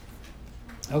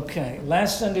Okay,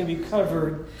 last Sunday we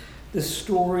covered the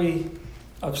story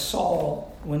of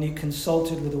Saul when he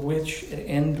consulted with a witch at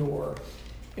Endor.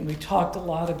 And we talked a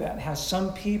lot about how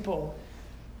some people,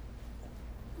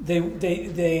 they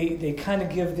kind of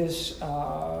give this,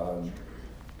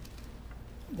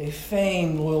 they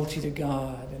feign loyalty to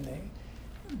God, and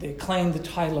they claim the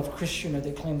title of Christian, or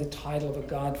they claim the title of a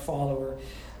God follower,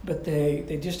 but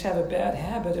they just have a bad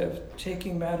habit of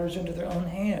taking matters into their own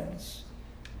hands.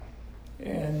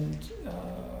 And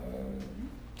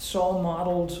Saul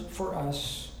modeled for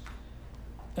us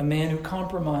a man who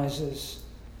compromises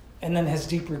and then has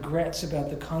deep regrets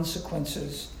about the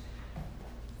consequences,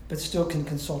 but still can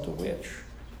consult a witch.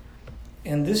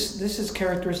 And this is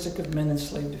characteristic of men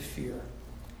enslaved to fear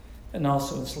and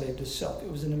also enslaved to self.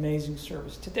 It was an amazing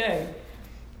service. Today,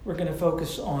 we're going to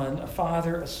focus on a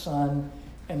father, a son,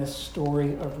 and a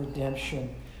story of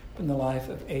redemption from the life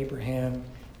of Abraham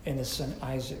and his son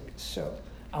Isaac. So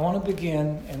I want to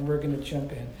begin, and we're going to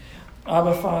jump in.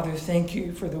 Abba, Father, thank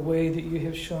you for the way that you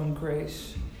have shown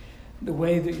grace, the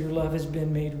way that your love has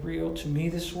been made real to me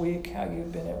this week, how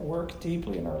you've been at work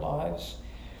deeply in our lives.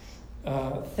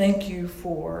 Thank you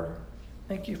for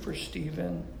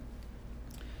Stephen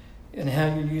and how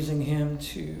you're using him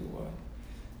to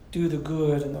do the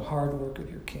good and the hard work of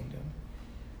your kingdom.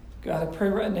 God, I pray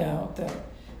right now that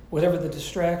whatever the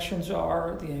distractions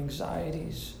are, the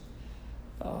anxieties,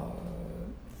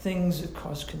 things that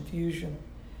cause confusion,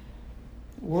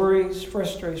 worries,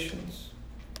 frustrations,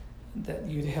 that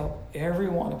you'd help every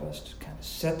one of us to kind of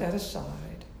set that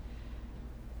aside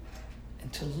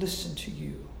and to listen to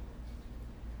you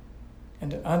and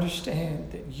to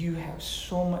understand that you have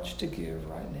so much to give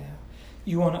right now.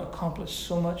 You want to accomplish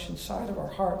so much inside of our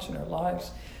hearts and our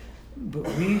lives, but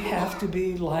we have to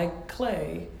be like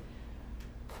clay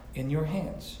in your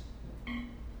hands.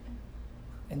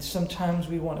 And sometimes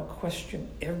we want to question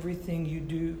everything you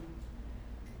do.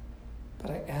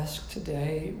 But I ask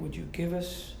today, would you give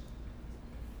us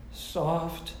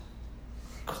soft,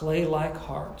 clay-like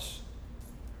hearts,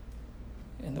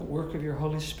 and the work of your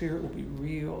Holy Spirit will be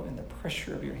real, and the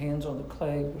pressure of your hands on the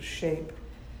clay will shape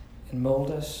and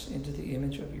mold us into the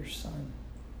image of your Son.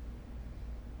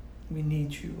 We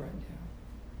need you right now.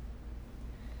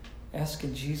 Ask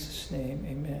in Jesus' name,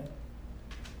 amen.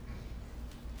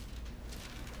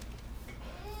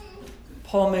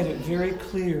 Paul made it very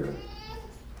clear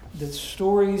that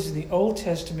stories in the Old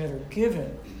Testament are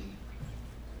given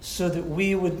so that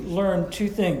we would learn two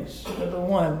things. Number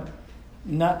one,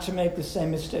 not to make the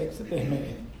same mistakes that they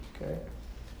made. Okay?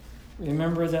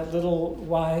 Remember that little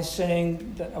wise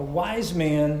saying that a wise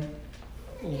man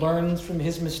learns from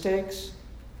his mistakes?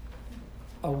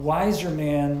 A wiser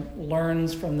man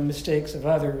learns from the mistakes of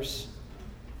others,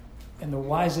 and the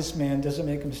wisest man doesn't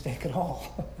make a mistake at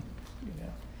all.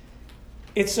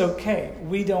 It's okay.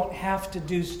 We don't have to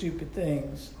do stupid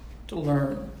things to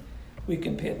learn. We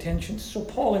can pay attention. So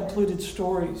Paul included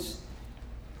stories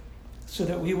so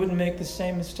that we wouldn't make the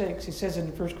same mistakes. He says it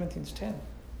in 1 Corinthians 10.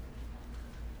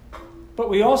 But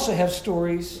we also have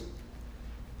stories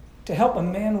to help a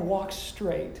man walk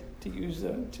straight, to use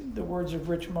the words of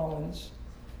Rich Mullins,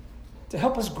 to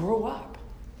help us grow up,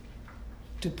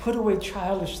 to put away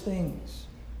childish things.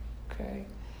 Okay?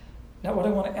 Now, what I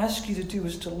want to ask you to do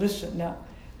is to listen. Now,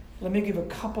 let me give a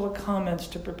couple of comments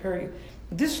to prepare you.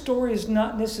 This story is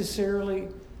not necessarily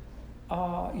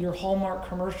your Hallmark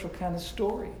commercial kind of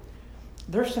story.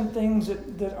 There's some things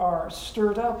that are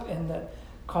stirred up and that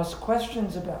cause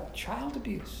questions about child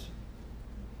abuse.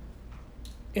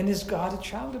 And is God a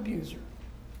child abuser?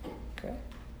 Okay?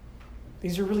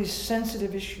 These are really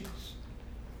sensitive issues.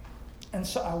 And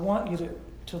so I want you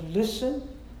to listen.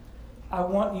 I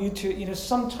want you to,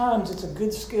 sometimes it's a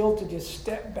good skill to just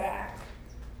step back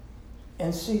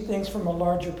and see things from a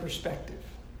larger perspective.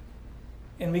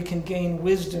 And we can gain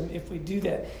wisdom if we do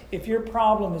that. If your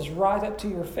problem is right up to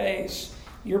your face,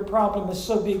 your problem is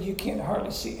so big you can't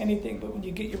hardly see anything. But when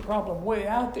you get your problem way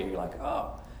out there, you're like,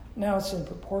 oh, now it's in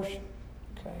proportion.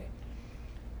 Okay?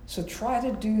 So try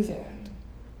to do that.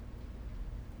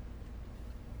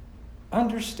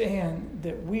 Understand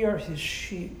that we are his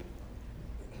sheep.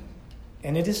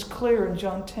 And it is clear in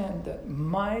John 10 that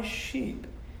my sheep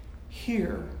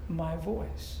hear my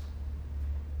voice.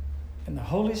 And the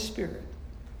Holy Spirit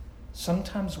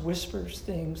sometimes whispers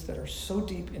things that are so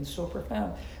deep and so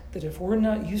profound that if we're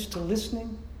not used to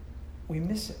listening, we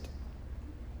miss it.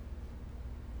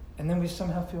 And then we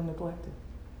somehow feel neglected.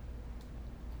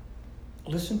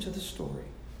 Listen to the story.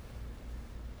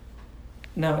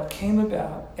 Now, it came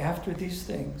about after these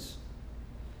things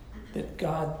that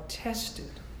God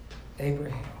tested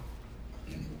Abraham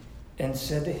and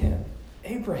said to him,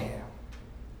 Abraham.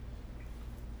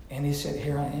 And he said,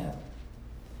 here I am.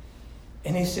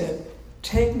 And he said,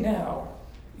 take now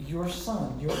your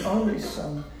son, your only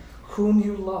son, whom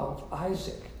you love,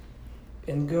 Isaac,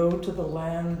 and go to the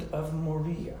land of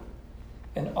Moriah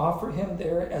and offer him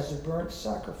there as a burnt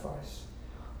sacrifice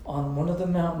on one of the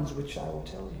mountains which I will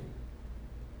tell you.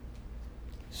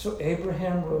 So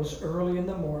Abraham rose early in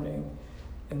the morning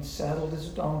and saddled his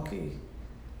donkey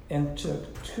and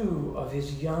took 2 of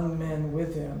his young men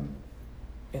with him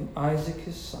and Isaac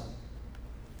his son.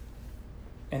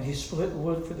 And he split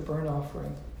wood for the burnt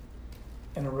offering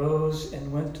and arose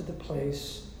and went to the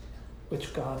place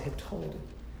which God had told him.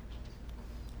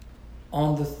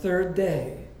 On the 3rd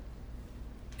day,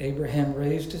 Abraham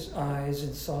raised his eyes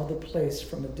and saw the place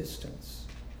from a distance.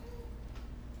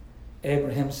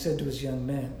 Abraham said to his young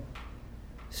men,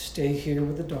 stay here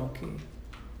with the donkey,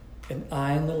 and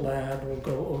I and the lad will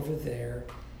go over there,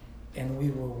 and we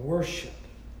will worship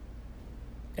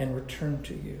and return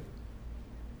to you.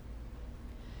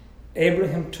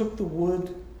 Abraham took the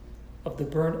wood of the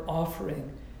burnt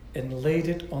offering and laid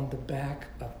it on the back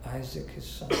of Isaac his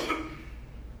son.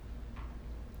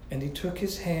 And he took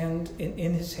his hand, and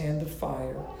in his hand the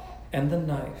fire and the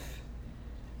knife,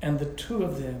 and the 2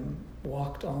 of them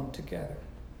walked on together.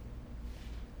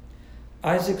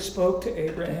 Isaac spoke to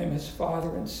Abraham his father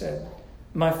and said,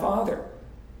 my father.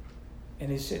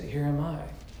 And he said, here am I,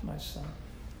 my son.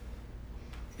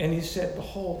 And he said,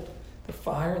 behold, the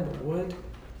fire and the wood,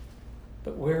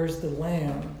 but where is the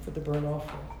lamb for the burnt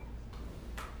offering?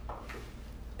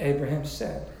 Abraham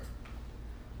said,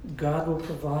 God will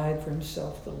provide for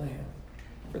himself the lamb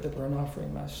for the burnt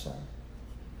offering, my son.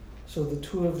 So the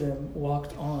 2 of them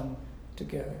walked on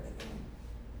together.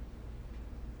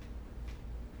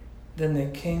 Then they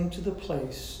came to the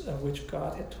place of which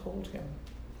God had told him.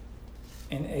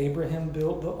 And Abraham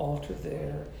built the altar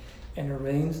there and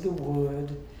arranged the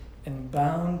wood and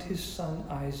bound his son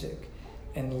Isaac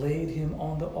and laid him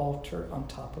on the altar on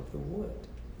top of the wood.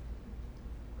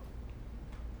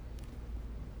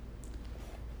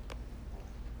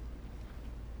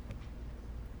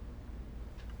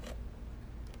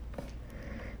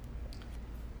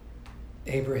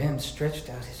 Abraham stretched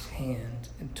out his hand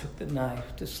and took the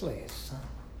knife to slay his son.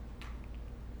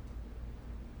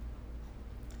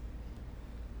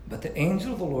 But the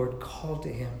angel of the Lord called to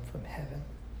him from heaven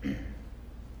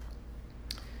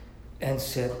and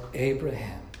said,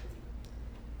 Abraham,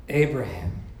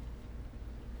 Abraham.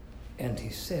 And he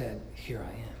said, here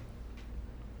I am.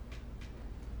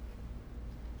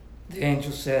 The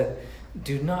angel said,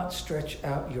 do not stretch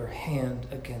out your hand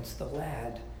against the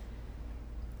lad,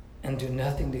 and do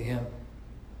nothing to him.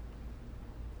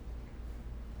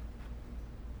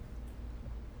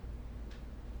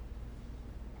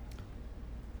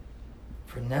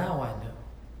 For now I know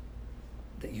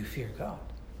that you fear God.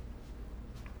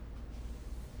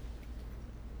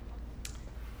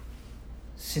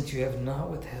 Since you have not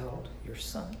withheld your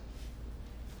son,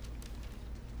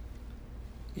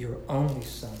 your only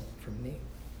son, from me.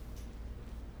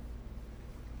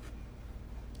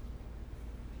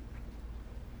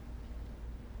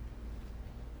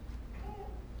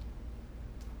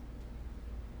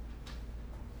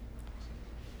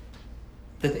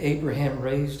 Then Abraham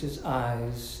raised his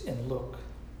eyes and looked,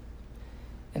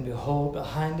 and behold,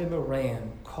 behind him a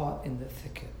ram caught in the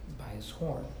thicket by his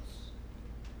horns.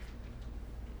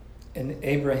 And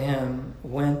Abraham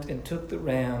went and took the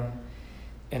ram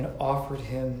and offered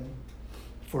him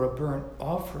for a burnt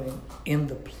offering in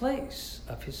the place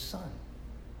of his son.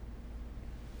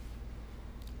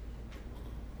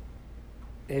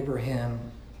 Abraham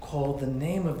called the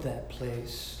name of that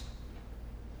place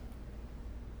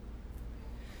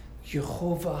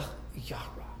Jehovah Yireh.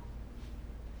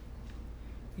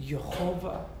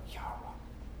 Jehovah Yireh.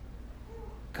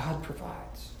 God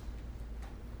provides.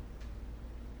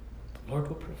 The Lord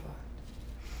will provide.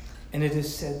 And it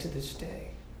is said to this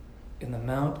day, in the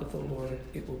mount of the Lord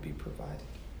it will be provided.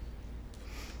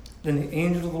 Then the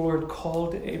angel of the Lord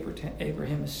called to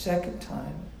Abraham a second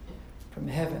time from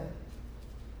heaven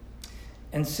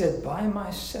and said, by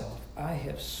myself I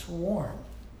have sworn,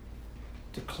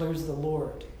 declares the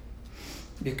Lord,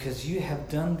 because you have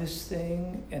done this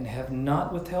thing and have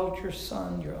not withheld your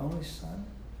son, your only son.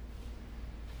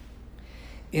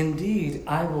 Indeed,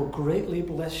 I will greatly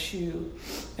bless you,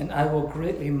 and I will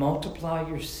greatly multiply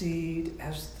your seed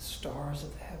as the stars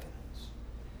of the heavens,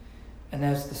 and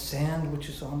as the sand which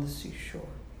is on the seashore.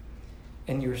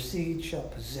 And your seed shall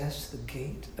possess the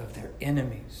gate of their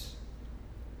enemies.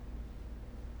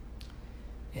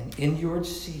 And in your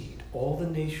seed all the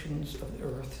nations of the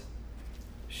earth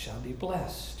shall be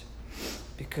blessed,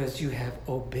 because you have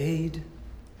obeyed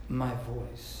my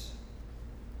voice.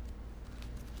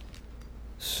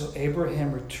 So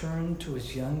Abraham returned to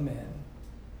his young men,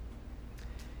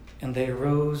 and they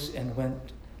arose and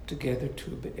went together to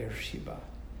Beersheba.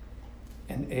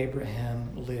 And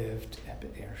Abraham lived at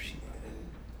Beersheba.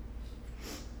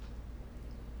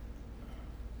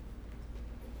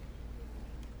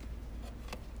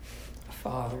 A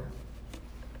father,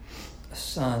 a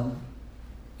son,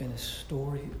 and a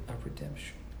story of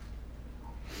redemption.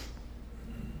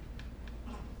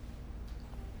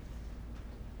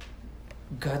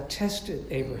 God tested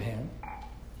Abraham.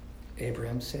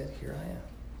 Abraham said, "Here I am.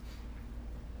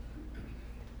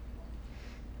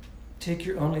 Take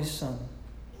your only son,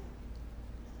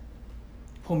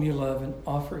 whom you love, and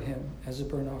offer him as a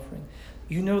burnt offering."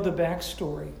 You know the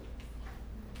backstory.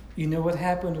 You know what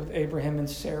happened with Abraham and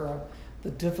Sarah,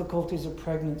 the difficulties of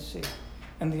pregnancy,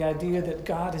 and the idea that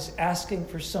God is asking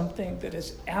for something that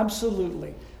is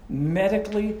absolutely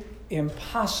medically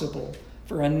impossible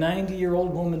for a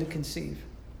 90-year-old woman to conceive.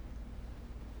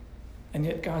 And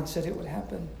yet God said it would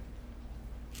happen.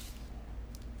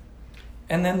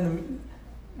 And then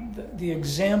the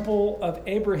example of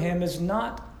Abraham is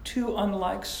not too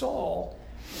unlike Saul.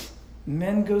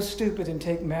 Men go stupid and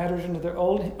take matters into their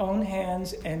own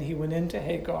hands, and he went into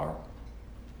Hagar.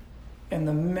 And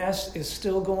the mess is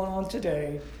still going on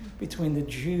today between the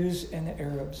Jews and the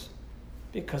Arabs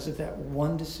because of that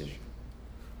one decision.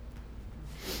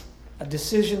 A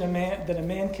decision that a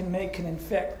man can make can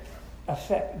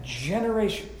affect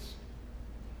generations,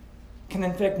 can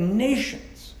affect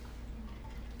nations,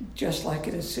 just like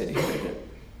it is said here that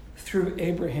through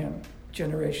Abraham,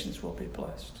 generations will be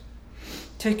blessed.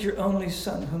 Take your only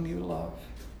son whom you love.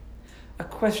 A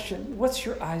question, what's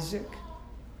your Isaac?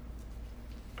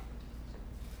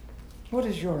 What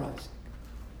is your Isaac?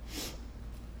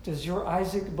 Does your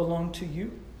Isaac belong to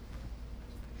you?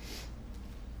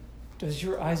 Does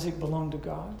your Isaac belong to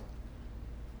God?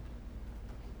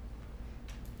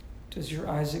 Does your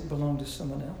Isaac belong to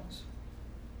someone else?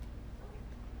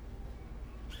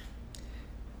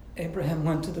 Abraham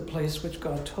went to the place which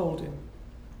God told him.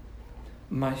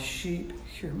 My sheep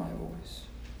hear my voice.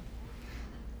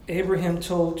 Abraham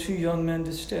told two young men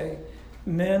to stay.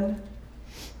 Men,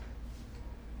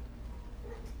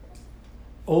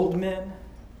 old men,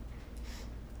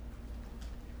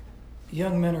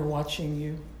 young men are watching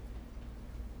you.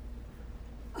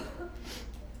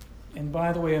 And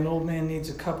by the way, an old man needs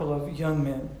a couple of young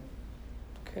men.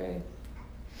 Okay?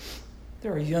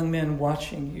 There are young men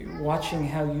watching you, watching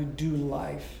how you do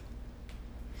life,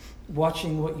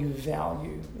 watching what you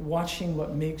value, watching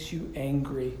what makes you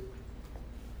angry,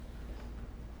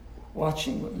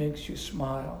 watching what makes you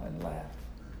smile and laugh.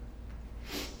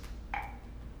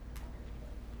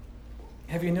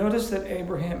 Have you noticed that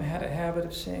Abraham had a habit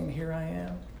of saying, "Here I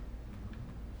am"?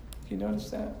 You notice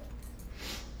that?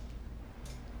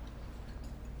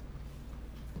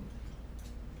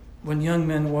 When young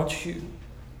men watch you,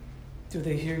 do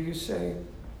they hear you say,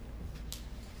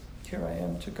 "Here I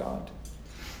am" to God?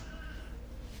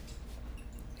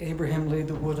 Abraham laid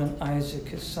the wood on Isaac,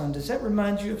 his son. Does that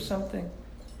remind you of something?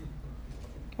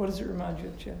 What does it remind you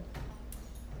of, Chad?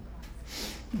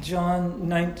 John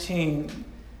 19,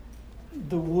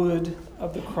 the wood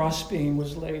of the crossbeam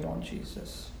was laid on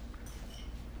Jesus.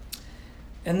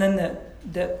 And then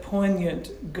that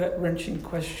poignant, gut-wrenching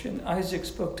question, Isaac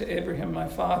spoke to Abraham, "My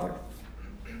father."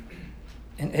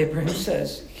 And Abraham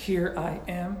says, "Here I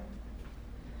am."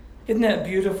 Isn't that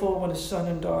beautiful when a son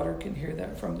and daughter can hear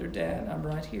that from their dad? I'm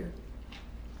right here.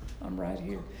 I'm right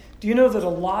here. Do you know that a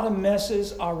lot of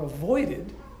messes are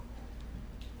avoided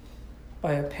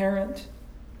by a parent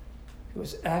who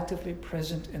is actively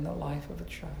present in the life of a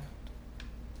child?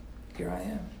 Here I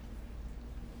am.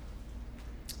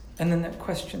 And then that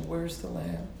question, where's the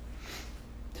lamb?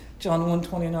 John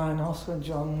 1:29, also in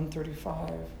John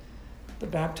 1:35, the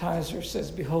baptizer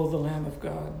says, "Behold the Lamb of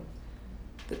God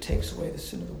that takes away the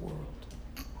sin of the world."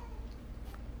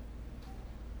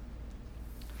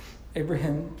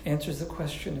 Abraham answers the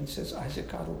question and says, "Isaac,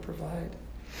 God will provide."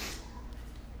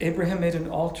 Abraham made an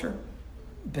altar,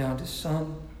 bound his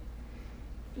son,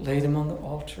 laid him on the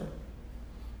altar.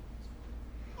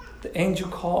 The angel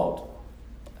called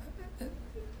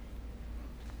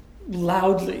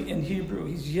loudly in Hebrew.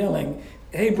 He's yelling,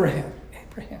 "Abraham,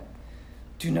 Abraham,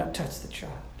 do not touch the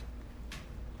child.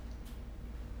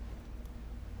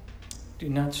 Do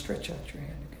not stretch out your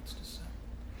hand against his son."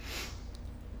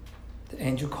 The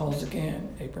angel calls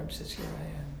again. Abraham says, "Here I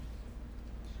am."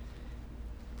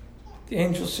 The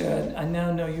angel said, "I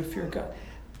now know you fear God."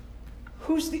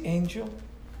 Who's the angel?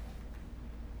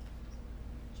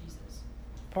 Jesus.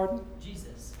 Pardon?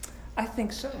 Jesus. I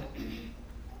think so.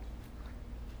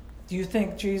 Do you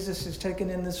think Jesus is taken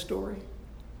in this story?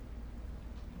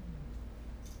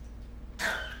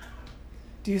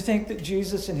 Do you think that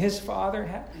Jesus and his Father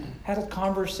had a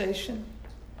conversation?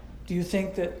 Do you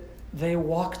think that they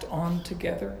walked on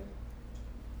together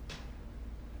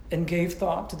and gave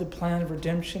thought to the plan of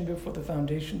redemption before the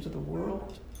foundations of the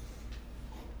world?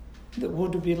 That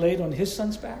would be laid on his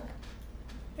Son's back,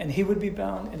 and he would be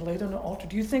bound and laid on an altar.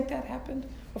 Do you think that happened?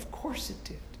 Of course it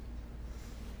did.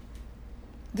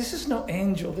 This is no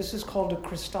angel. This is called a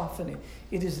Christophany.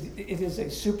 It is a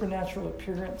supernatural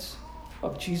appearance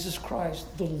of Jesus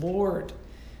Christ, the Lord.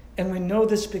 And we know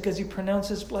this because he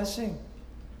pronounces blessing.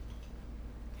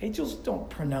 Angels don't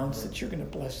pronounce that you're going to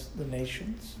bless the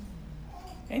nations.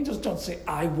 Angels don't say,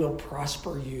 I will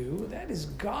prosper you. That is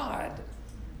God.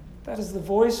 That is the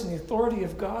voice and the authority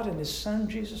of God and his Son,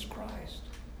 Jesus Christ.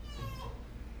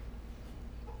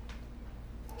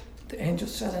 The angel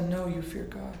said, I know you fear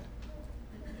God.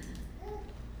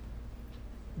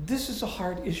 This is a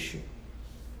hard issue.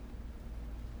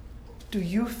 Do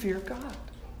you fear God?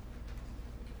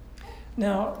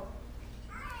 Now,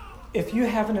 if you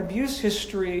have an abuse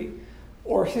history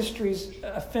or histories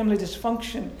of family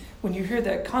dysfunction, when you hear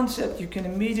that concept, you can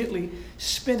immediately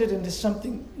spin it into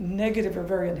something negative or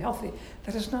very unhealthy.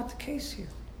 That is not the case here.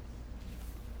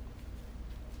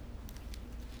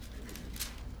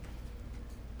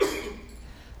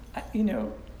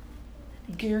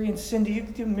 Gary and Cindy, you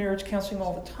do marriage counseling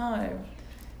all the time.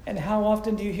 And how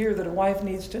often do you hear that a wife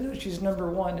needs to know she's number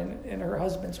one in her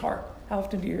husband's heart? How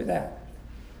often do you hear that?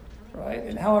 Right?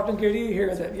 And how often do you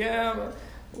hear that,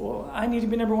 I need to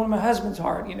be number one in my husband's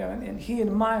heart, and he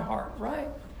in my heart, right?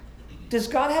 Does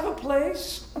God have a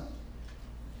place?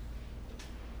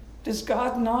 Does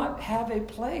God not have a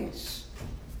place?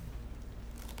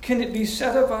 Can it be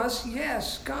said of us,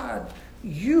 yes, God,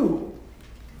 you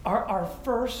are our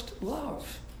first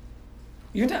love.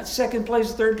 You're not second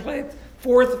place, third place,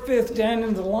 fourth, fifth, down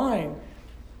in the line.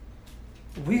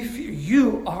 We fear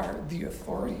you are the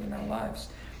authority in our lives.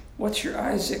 What's your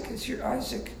Isaac? Is your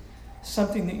Isaac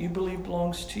something that you believe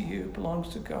belongs to you, belongs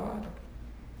to God,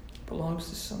 belongs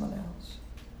to someone else?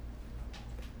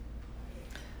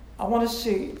 I want to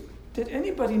see, did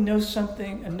anybody know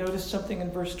something and notice something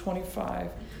in verse 25?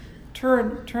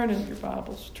 Turn in your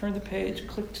Bibles, turn the page,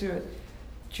 click to it.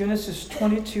 Genesis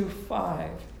 22:5.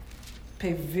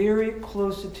 Pay very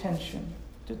close attention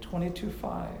to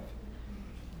 22:5.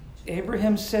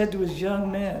 Abraham said to his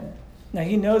young men, now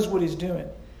he knows what he's doing.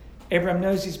 Abraham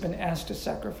knows he's been asked to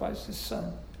sacrifice his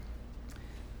son.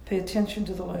 Pay attention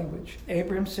to the language.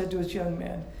 Abraham said to his young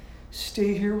men,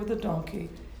 stay here with the donkey,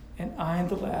 and I and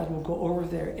the lad will go over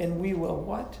there, and we will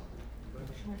what?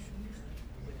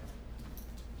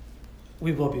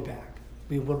 We will be back.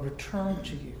 We will return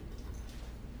to you.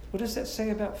 What does that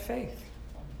say about faith?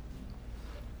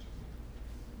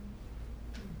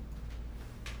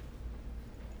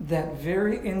 That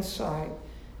very insight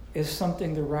is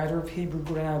something the writer of Hebrews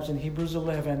grabs in Hebrews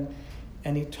 11,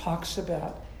 and he talks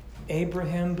about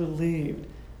Abraham believed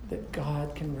that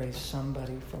God can raise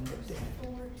somebody from the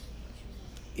dead.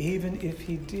 Even if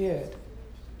he did,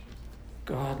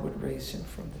 God would raise him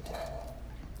from the dead.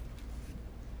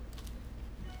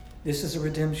 This is a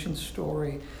redemption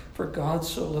story. For God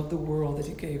so loved the world that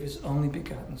he gave his only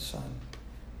begotten Son,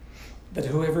 that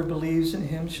whoever believes in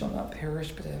him shall not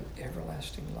perish but have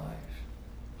everlasting life.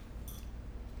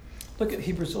 Look at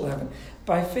Hebrews 11.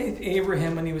 By faith,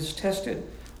 Abraham, when he was tested,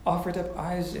 offered up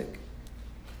Isaac.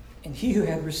 And he who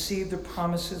had received the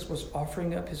promises was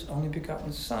offering up his only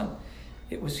begotten son.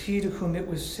 It was he to whom it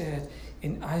was said,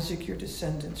 in Isaac your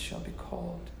descendants shall be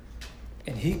called.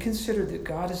 And he considered that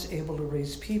God is able to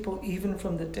raise people even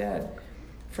from the dead,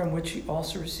 from which he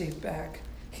also received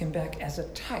him back as a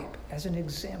type, as an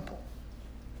example.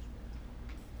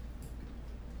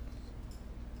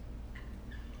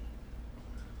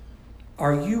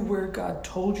 Are you where God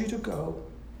told you to go?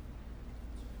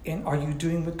 And are you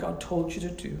doing what God told you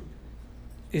to do?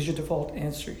 Is your default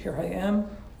answer, here I am?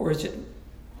 Or is it,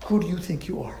 who do you think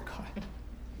you are, God?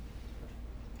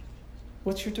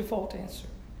 What's your default answer?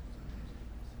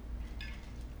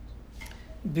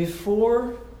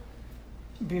 Before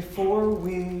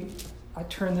I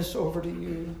turn this over to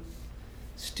you,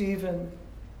 Stephen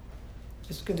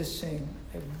is going to sing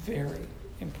a very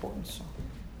important song.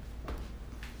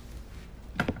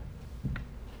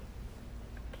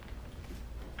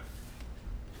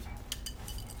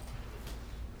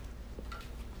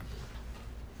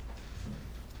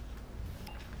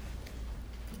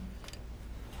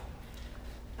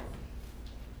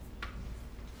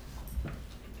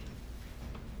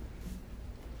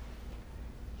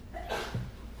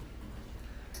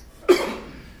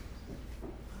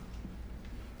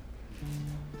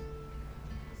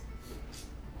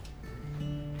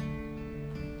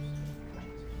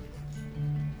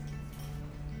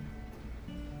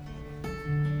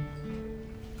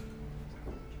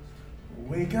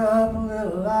 Wake up,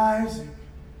 little Isaac,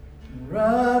 and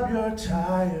rub your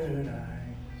tired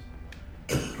eyes.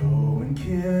 Go and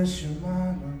kiss your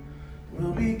mama,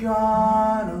 we'll be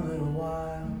gone a little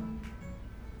while.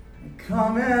 And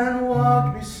come and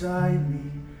walk beside me,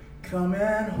 come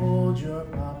and hold your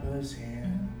papa's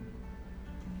hand.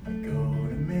 I go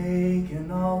to make an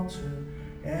altar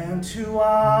and to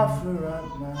offer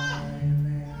up my lamb.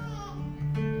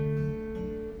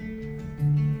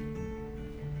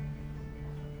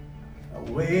 I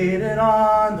waited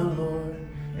on the Lord,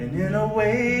 and in a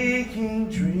waking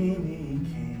dream he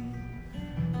came.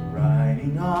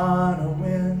 Riding on a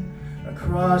wind,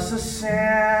 across the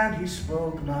sand he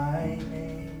spoke my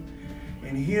name.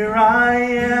 And here I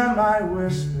am, I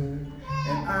whispered,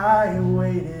 and I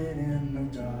waited in the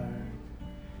dark.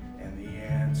 And the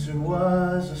answer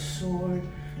was a sword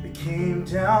that came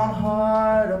down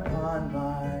hard upon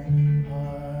my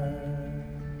heart.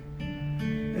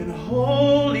 And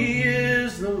holy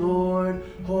is the Lord,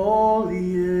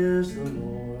 holy is the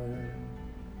Lord.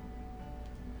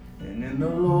 And in the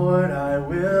Lord I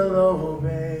will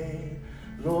obey.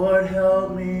 Lord,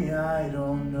 help me, I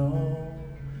don't know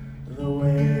the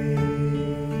way.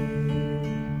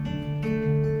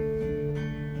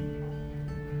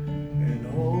 And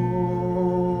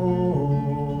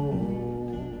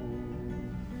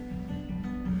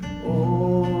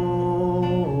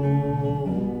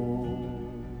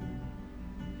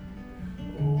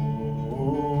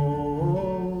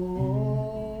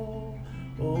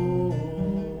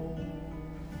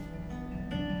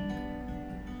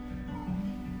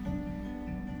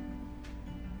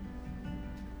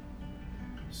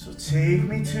so take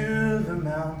me to the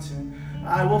mountain,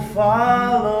 I will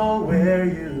follow where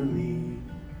you lead.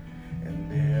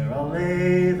 And there I'll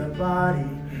lay the body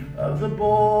of the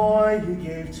boy you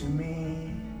gave to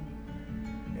me.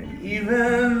 And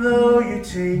even though you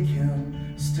take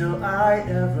him, still I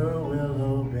ever will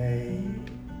obey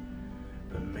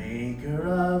the maker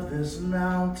of this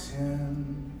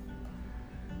mountain.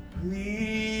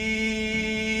 Please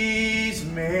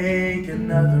make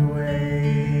another way.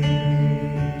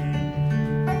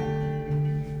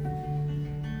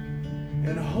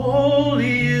 And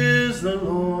holy is the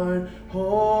Lord,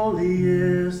 holy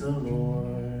is the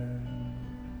Lord.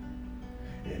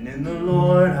 And in the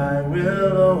Lord I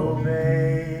will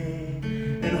obey.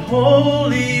 And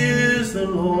holy is the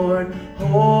Lord,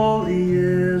 holy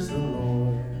is the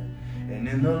Lord. And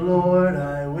in the Lord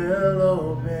I will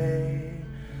obey.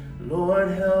 Lord,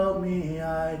 help me,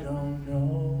 I don't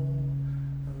know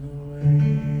the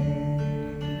way.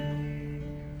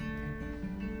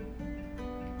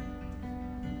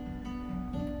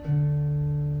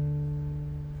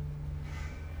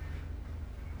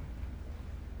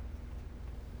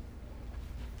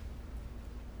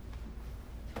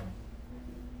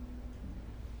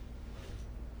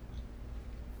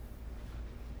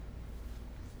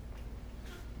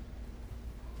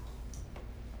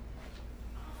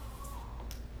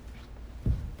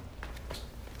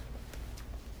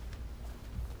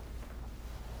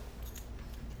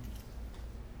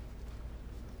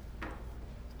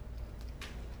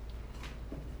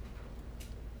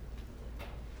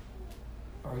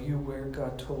 Are you where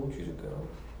God told you to go?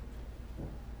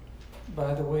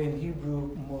 By the way, in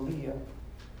Hebrew, Moriah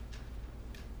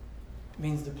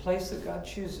means the place that God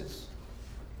chooses.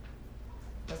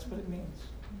 That's what it means.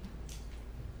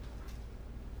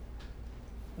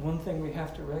 One thing we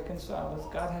have to reconcile is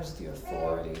God has the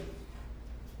authority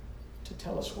to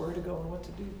tell us where to go and what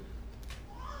to do.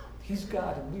 He's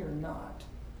God and we are not.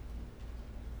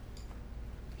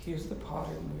 He is the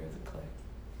potter and we are the clay.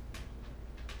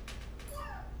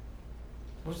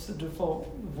 What's the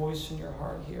default voice in your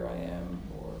heart? Here I am,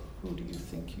 or who do you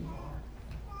think you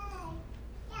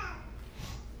are?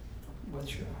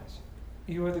 What's your eyes?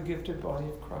 You are the gifted body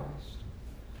of Christ.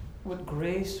 What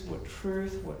grace, what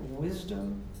truth, what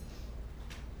wisdom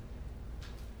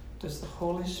does the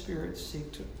Holy Spirit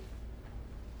seek to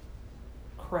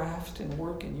craft and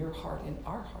work in your heart, in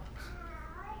our hearts?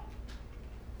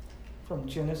 From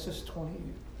Genesis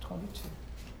 22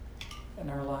 in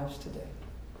our lives today.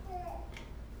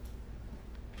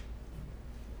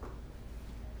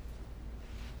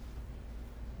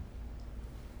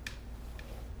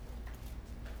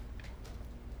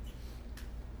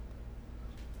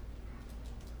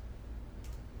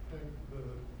 I think the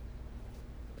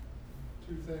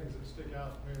two things that stick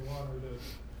out to me, one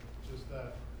are just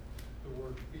that the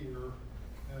word fear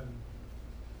and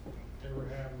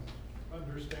Abraham's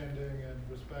understanding and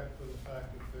respect for the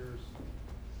fact that there's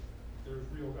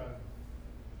real God,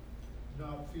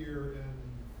 not fear and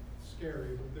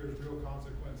scary, but there's real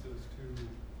consequences to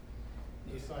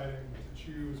the deciding to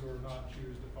choose or not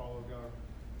choose to follow God,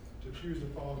 to choose to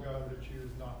follow God or to choose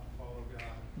not to follow God.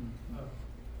 Mm-hmm.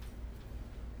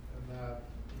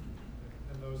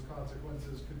 And those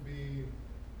consequences could be,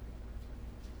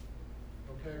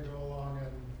 okay, go along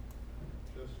and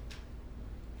just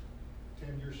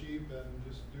tend your sheep and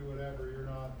just do whatever. You're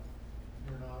not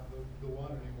the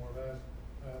one anymore.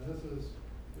 This is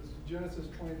Genesis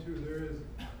 22. There is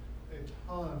a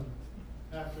ton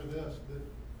after this that,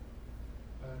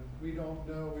 and we don't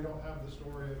know. We don't have the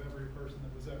story of every person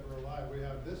that was ever alive. We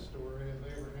have this story of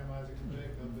Abraham, Isaac, and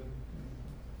Jacob, and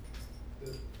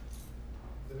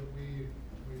that we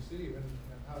see. And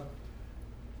how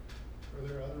are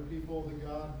there other people that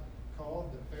God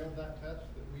called that failed that test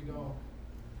that we don't?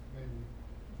 I mean,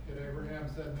 had Abraham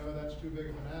said, no, that's too big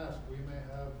of an ask, we may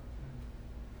have,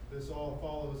 this all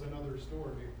follows another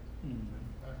story.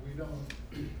 We don't,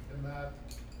 in that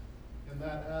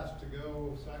ask to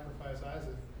go sacrifice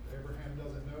Isaac, Abraham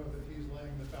doesn't know that he's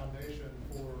laying the foundation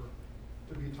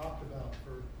to be talked about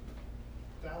for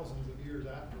thousands of years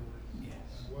afterwards. Yes.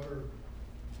 And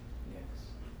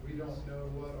we don't know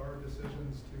what our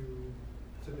decisions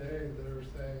today that are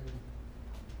saying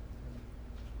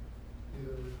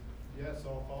either yes,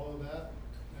 I'll follow that,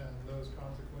 and those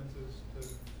consequences to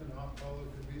not follow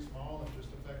could be small and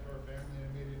just affect our family and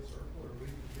immediate circle, or we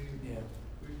could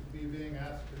be being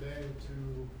asked today to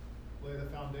lay the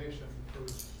foundation for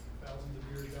thousands of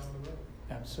years down the road.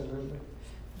 Absolutely.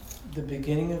 The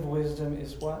beginning of wisdom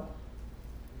is what?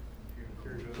 To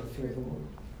fear the Lord.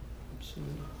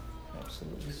 Absolutely.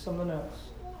 Absolutely. Someone else.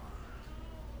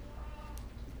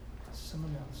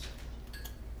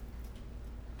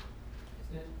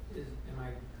 Am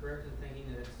I correct in thinking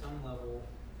that at some level,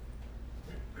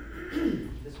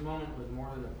 this moment was more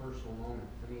than a personal moment?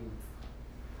 I mean,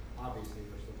 obviously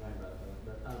we're still talking about it,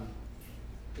 but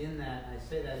in that, I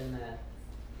say that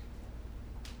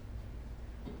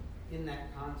in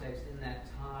that context, in that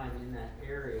time, in that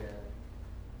area,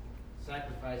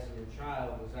 sacrificing your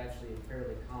child was actually a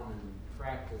fairly common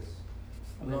practice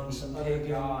Among some other pagan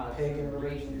gods and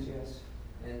religions, regions. yes.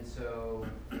 And so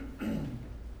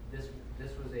this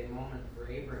was a moment for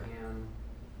Abraham,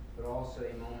 but also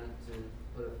a moment to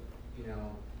put,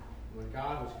 when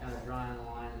God was kind of drawing the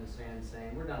line in the sand,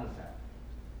 saying, "We're done with that.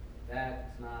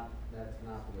 That's not the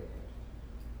way it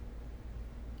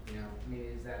is." I mean,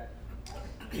 is that?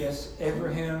 Yes,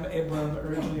 Abram,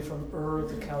 originally from Ur,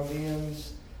 the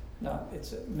Chaldeans.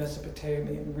 It's a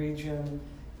Mesopotamian region.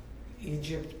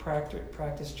 Egypt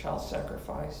practiced child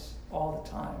sacrifice all the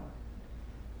time.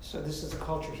 So this is a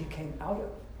culture he came out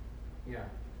of. Yeah,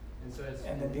 and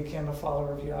then became a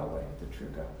follower of Yahweh, the true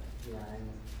God. Yeah,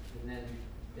 and then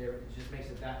it just makes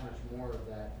it that much more of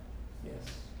that.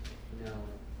 Yes.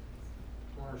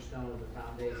 Cornerstone of the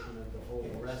foundation of the whole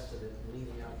rest of it,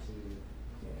 leading up to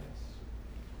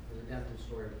the redemptive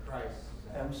story of Christ.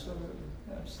 Absolutely.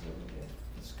 That's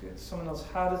good. Someone else.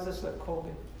 How does this look,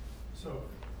 Colby? So,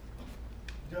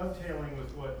 dovetailing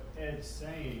with what Ed's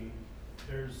saying,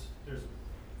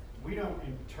 we don't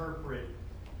interpret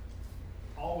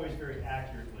always very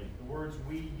accurately. The words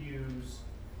we use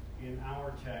in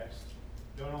our text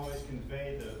don't always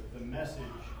convey the message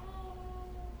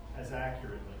as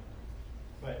accurately.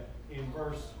 But in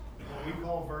what we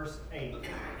call verse 8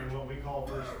 and what we call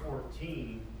verse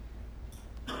 14,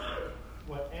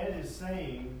 what Ed is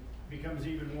saying becomes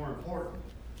even more important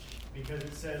because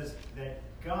it says that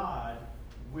God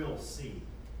will see.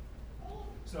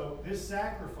 So this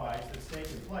sacrifice that's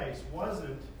taken place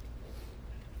wasn't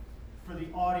for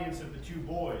the audience of the two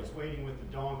boys waiting with the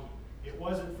donkey. It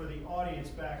wasn't for the audience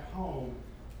back home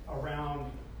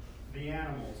around the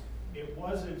animals. It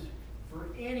wasn't for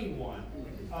anyone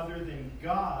other than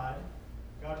God.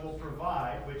 God will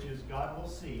provide, which is God will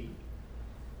see.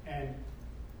 And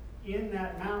in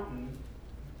that mountain,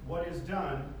 what is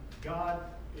done,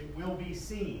 it will be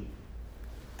seen.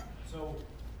 So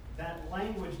that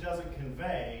language doesn't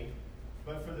convey,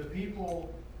 but for the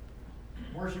people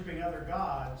worshiping other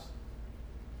gods,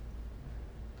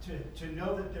 to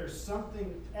know that there's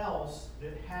something else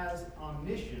that has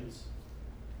omniscience,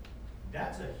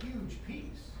 that's a huge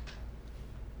piece.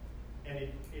 And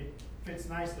it fits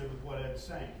nicely with what Ed's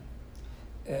saying.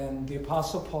 And the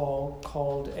Apostle Paul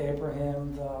called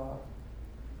Abraham the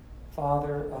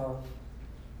father of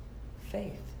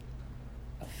faith.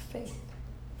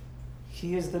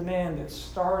 He is the man that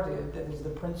is the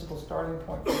principal starting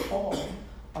point for Paul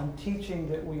on teaching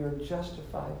that we are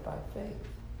justified by faith.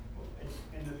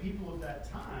 And the people of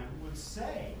that time would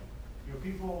say,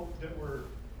 people that were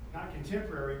not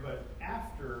contemporary, but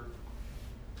after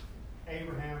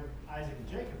Abraham, Isaac, and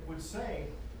Jacob would say,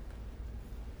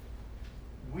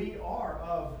 we are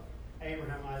of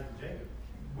Abraham, Isaac, and Jacob.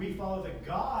 We follow the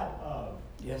God of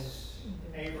Yes.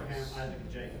 Abraham, Isaac,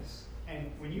 and Jacob.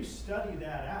 And when you study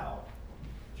that out,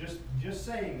 just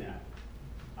saying that,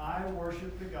 I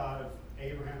worship the God of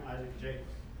Abraham, Isaac, and Jacob.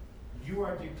 You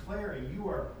are declaring, you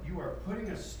are putting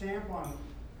a stamp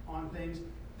on things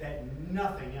that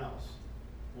nothing else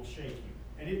will shake you.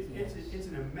 And it's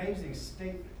an amazing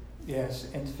statement. Yes.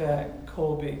 In fact,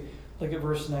 Colby, look at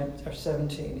verse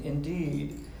 17.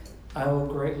 Indeed, I will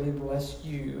greatly bless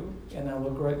you, and I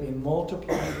will greatly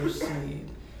multiply your seed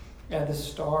as the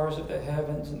stars of the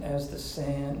heavens and as the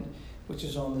sand which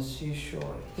is on the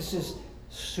seashore. This is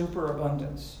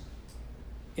superabundance.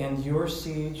 And your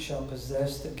seed shall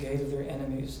possess the gate of their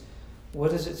enemies.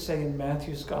 What does it say in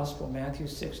Matthew's Gospel, Matthew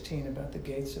 16, about the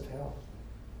gates of hell?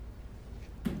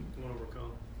 Won't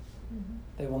overcome.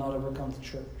 They will not overcome the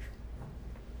church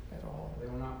at all. They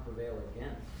will not prevail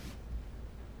against.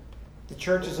 The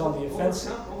church is on the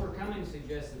offensive. Overcoming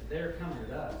suggests that they're coming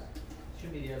at us. It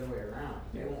should be the other way around.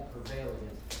 They won't prevail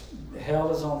against.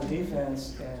 Hell is on the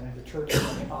defense and the church is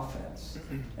on the offense.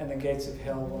 And the gates of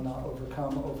hell will not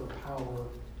overcome, overpower,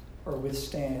 or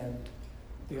withstand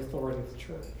the authority of the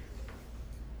church.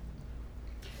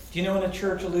 Do you know when a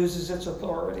church loses its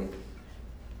authority?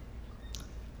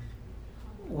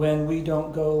 When we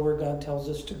don't go where God tells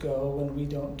us to go, when we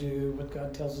don't do what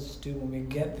God tells us to do when we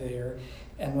get there,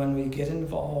 and when we get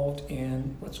involved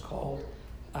in what's called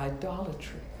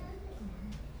idolatry.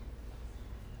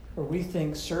 Where we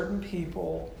think certain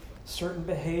people, certain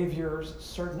behaviors,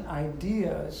 certain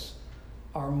ideas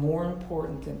are more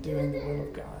important than doing the will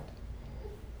of God.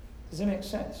 Does that make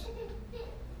sense?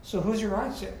 So who's your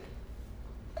Isaac?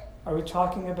 Are we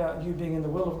talking about you being in the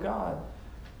will of God?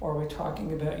 Or are we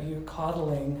talking about you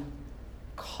coddling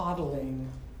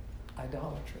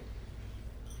idolatry?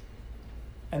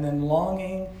 And then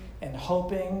longing and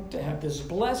hoping to have this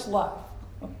blessed life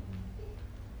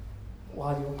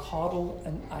while you coddle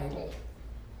an idol.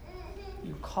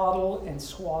 You coddle and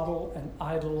swaddle an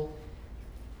idol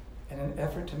in an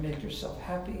effort to make yourself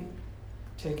happy,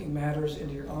 taking matters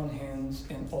into your own hands,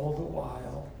 and all the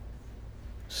while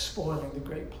spoiling the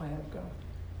great plan of God.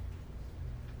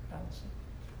 Allison.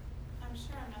 I'm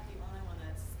sure I'm not the only one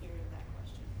that's scared of that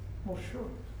question. Well, sure.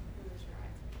 Who is your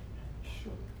Isaac?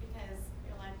 Sure. Because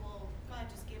you're like, well,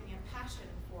 God just gave me a passion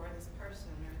for this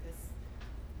person or this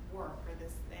work or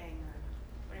this thing or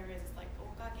whatever it is. It's like,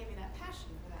 well, God gave me that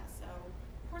passion for that. So,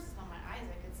 of course, it's not my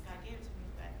Isaac. It's God gave it to me.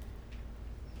 But,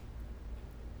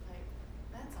 like,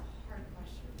 that's a hard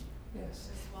question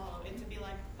Yes. to swallow. And to be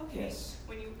like, okay, Yes.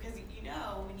 because you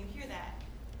know, when you hear that,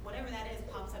 whatever that is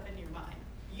pops up into your mind.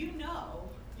 You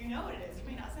know what it is. You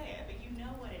may not say it, but you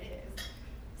know what it is.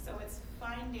 So it's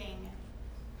finding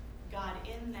God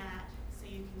in that so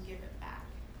you can give it back.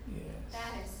 Yes.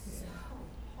 That is so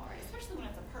hard, especially when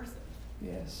it's a person.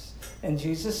 Yes. And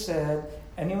Jesus said,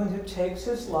 anyone who takes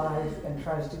his life and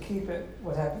tries to keep it,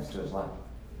 what happens to his life?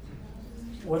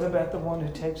 What about the one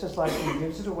who takes his life and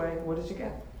gives it away? What does he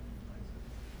get?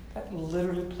 That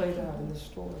literally played out in the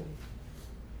story.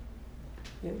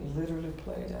 It literally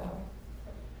played out.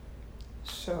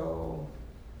 So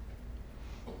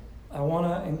I want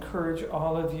to encourage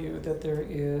all of you that there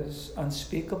is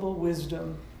unspeakable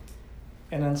wisdom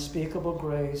and unspeakable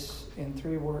grace in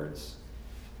 3 words.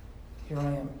 Here I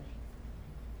am.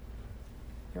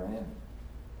 Here I am.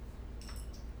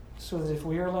 So that if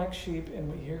we are like sheep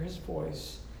and we hear his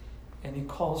voice and he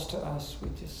calls to us, we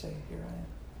just say, here I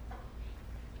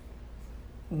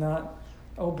am. Not,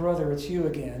 oh brother, it's you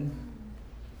again.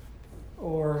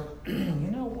 Or, you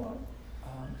know what?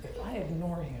 If I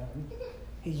ignore him,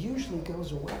 he usually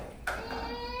goes away.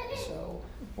 So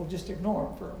we'll just ignore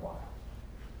him for a while.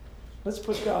 Let's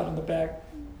put God in the back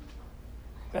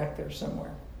there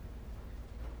somewhere.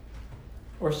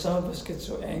 Or some of us get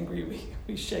so angry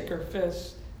we shake our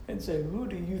fists and say, who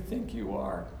do you think you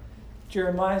are?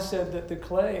 Jeremiah said that the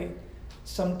clay,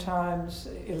 sometimes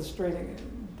illustrating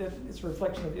that it's a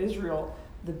reflection of Israel,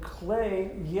 the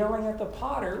clay yelling at the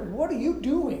potter, what are you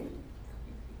doing?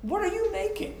 What are you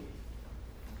making?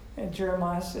 And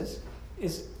Jeremiah says,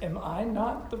 am I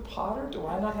not the potter? Do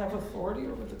I not have authority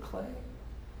over the clay?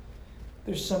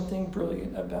 There's something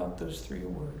brilliant about those 3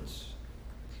 words.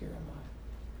 Here am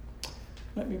I.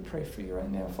 Let me pray for you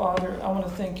right now. Father, I want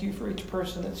to thank you for each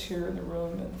person that's here in the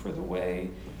room and for the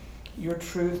way your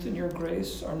truth and your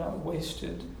grace are not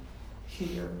wasted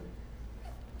here.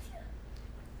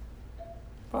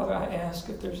 Father, I ask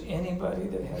if there's anybody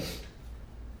that has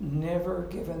never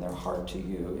given their heart to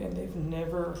you and they've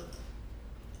never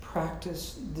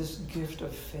practiced this gift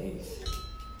of faith,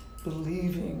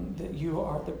 believing that you you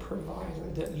are the provider,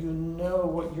 that you know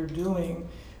what you're doing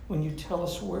when you tell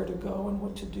us where to go and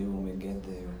what to do when we get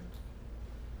there.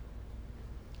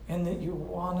 And that you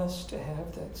want us to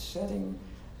have that setting,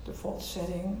 default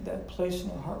setting, that place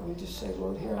in our heart where we just say,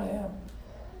 Lord, here I am.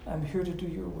 I'm here to do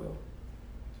your will.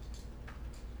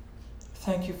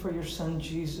 Thank you for your son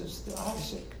Jesus, the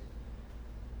Isaac,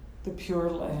 the pure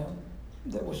lamb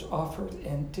that was offered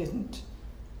and didn't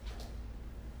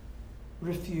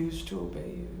refuse to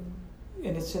obey you.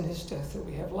 And it's in his death that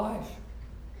we have life.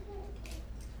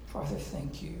 Father,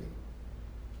 thank you. In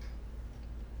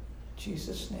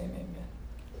Jesus' name, amen.